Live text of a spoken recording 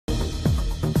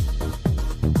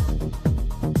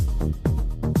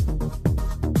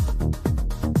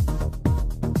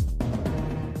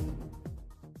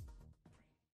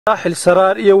xil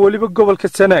saraar iyo waliba gobolka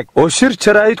Sanaag oo shir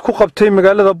jaraa'id ku qabtay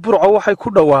magaalada Burco waxay ku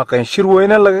dhawaaqeen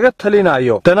shirweyne lagaga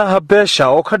talinayo danaha beesha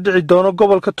oo ka dhici doono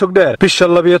gobolka Tageeray bisha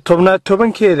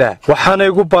 12-tobankeeda waxaana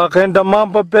ugu baaqeen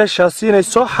dhammaanba beeshaasi inay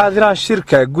soo xaadiraan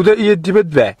shirka guda iyo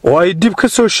dibadba oo ay dib ka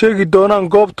soo sheegi doonaan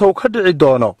goobta uu ka dhici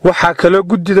doono waxa kale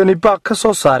gudidani baaq ka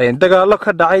soo saareen dagaalo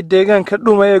ka dhacay deegaanka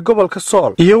dhumay ee gobolka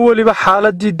Sool iyo waliba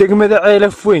xaaladii degmada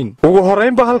Ceelaf Weyn ugu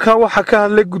horeynba halka waxa ka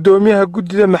hadlay gudoomiyaha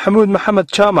gudida Maxamed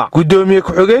Jaamac gudoomiye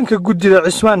ku xigeenka gudida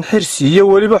Cismaan Xirsi iyo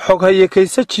waliba xog haye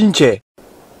Kaysa Jinje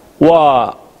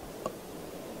waa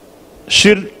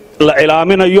shir la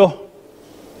ilaaminayo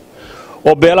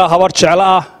oo beelaha habar jecel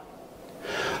ah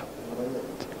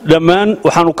dhamaan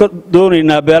waxaanu ka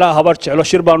doonaynaa beelaha habar jecel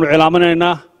shir baanu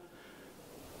ilaaminaynaa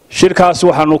shirkaas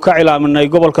waxaanu ka ilaaminay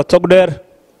gobolka Tageeray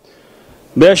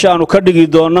beesha aanu ka dhigi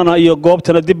doonana iyo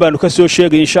goobtana dib baanu ka soo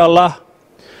sheegay insha Allah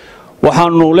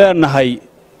waxaanu leenahay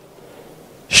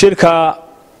shirka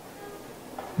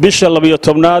bisha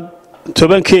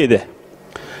 12-tobankeeda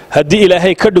haddii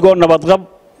ilaahay ka dhigo nabadqab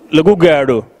lagu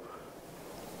gaadho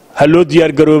ha loo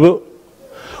diyaar garoobo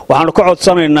waxaanu ka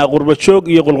codsanaynaa qurba joog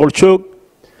iyo qulqul joog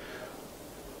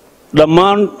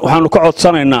dhammaan waxaanu ka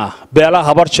codsanaynaa beelaha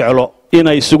habar jeclo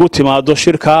inay isugu timaado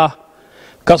shirka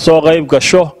ka soo qayb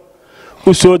gasho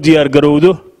u soo diyaar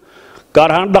garowdo gaar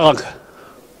ahaan dhaqanka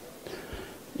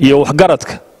iyo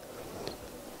waxgaradka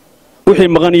wixii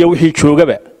maqan iyo wixii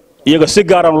joogaba iyaga si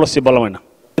gaar ah la sii balamayna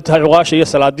tahay uqaasha iyo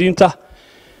salaadiinta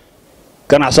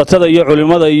ganacsatada iyo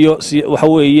culimada iyo waxa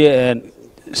weeye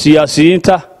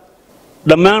siyaasiyiinta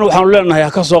dhammaan waxaanu leenahay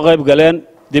ka soo qayb galeen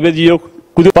dibadiyo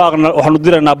baaqna waxaanu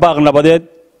diraynaa baaq nabadeed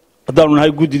haddaanu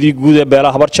nahay gudidii guud ee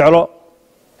beelaha habar jeclo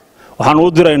waxaanu u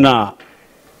diraynaa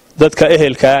dadka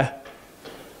ehelka ah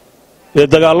ee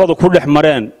dagaaladu ku dhex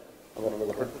mareen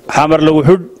xamar lagu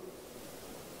xud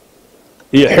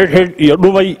iyo xidhxidh iyo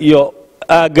dhumay iyo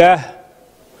aagaa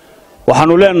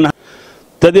waxaanu leenahay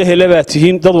dad ehel baa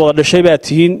tihiin dad wada dhashay baa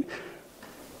tihiin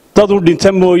dad u dhinta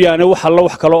mooyaane wax alla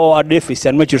wax kale oo aad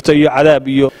dheefaysaan ma jirto iyo cadaab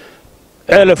iyo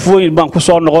Ceelaf Weyn baan ku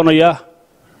soo noqonayaa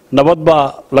nabad baa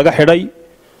laga xidhay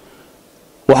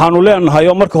waxaanu leenahay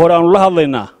oo marka hore aanu la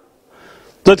hadlaynaa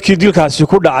dadkii dilkaasi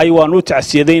ku dhacay waanu u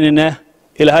tacsiyadaynaynaa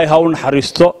ilaahay ha u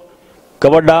naxariisto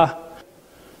gabadha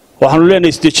waxaanu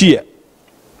leenahay istajiya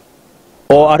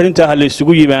oo arinta la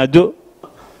isugu yimaado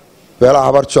beelaha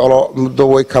habar jeclo muddo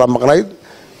way kala maqnayd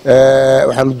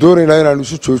waxaanu doonaynaa inaanu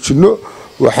isu joojino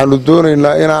waxaanu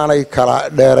doonaynaa inaanay kala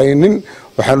dheeraynin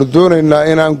waxaanu doonaynaa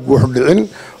inaan guux dhicin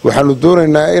waxaanu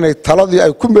doonaynaa inay taladii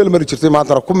ay ku meel mari jirtay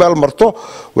maanta ku meel marto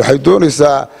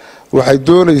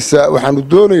waxaanu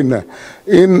doonaynaa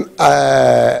in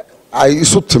ay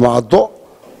isu timaado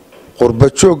qurba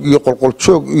joog iyo qolqol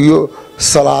joog iyo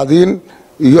salaadiin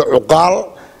iyo cuqaal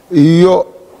iyo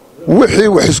wixii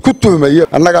wax isku tuhmaya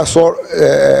annaga soo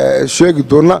sheegi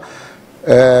doona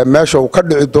meesha uu ka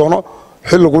dhici doono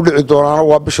xilligu dhici doonana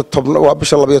waa bisha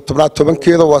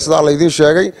 12-tobankeeda waa sida la idin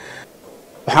sheegay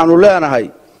waxaanu leenahay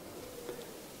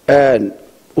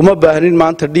uma baahnin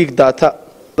maanta dhiig daata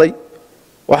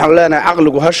waxaanu leenahay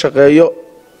aqligu ha shaqeeyo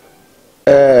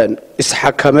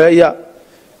isxakameeya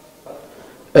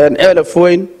Ceelaf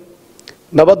Weyn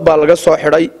nabad baa laga soo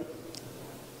xidhay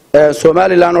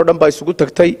Soomaaliland oo dhan baa isugu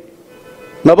tagtay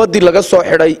nabadii laga soo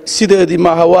xidhay sideedii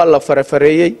maaha waa la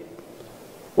farafareeyay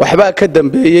waxba ka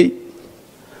dambeeyay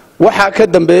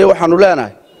waxaanu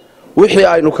leenahay wixii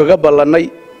aynu kaga ballanay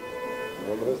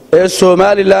ee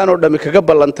Soomaaliland oo dhan kaga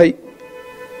ballantay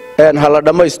hala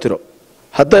dhamaystiro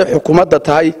hadday xukuumadda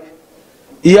tahay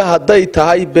iyo hadday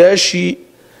tahay beeshii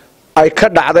ay ka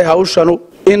dhacday hawshanu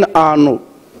in aanu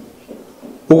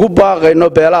ugu baaqayno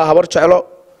beelaha habar jeclo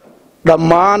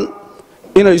dhammaan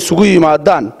inay isugu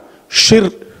yimaadaan shir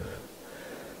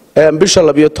bisha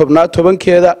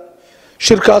 12-tobankeeda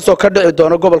shirkaas oo ka dhici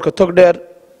doona gobolka Tageeray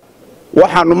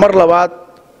waxaanu mar labaad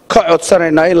ka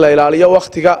codsanaynaa in la ilaaliyo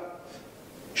waqtiga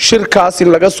shirkaas in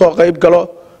laga soo qayb galo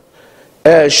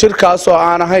shirkaas oo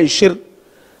aan ahayn shir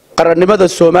qarannimada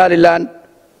Soomaaliland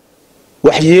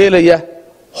wax yeelaya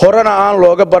horena aan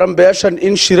looga baran beeshan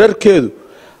in shirarkeedu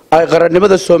ay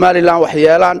qarannimada Soomaaliland wax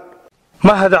yeelaan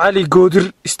Mahad Ali Goodir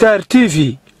Star TV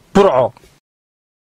Burco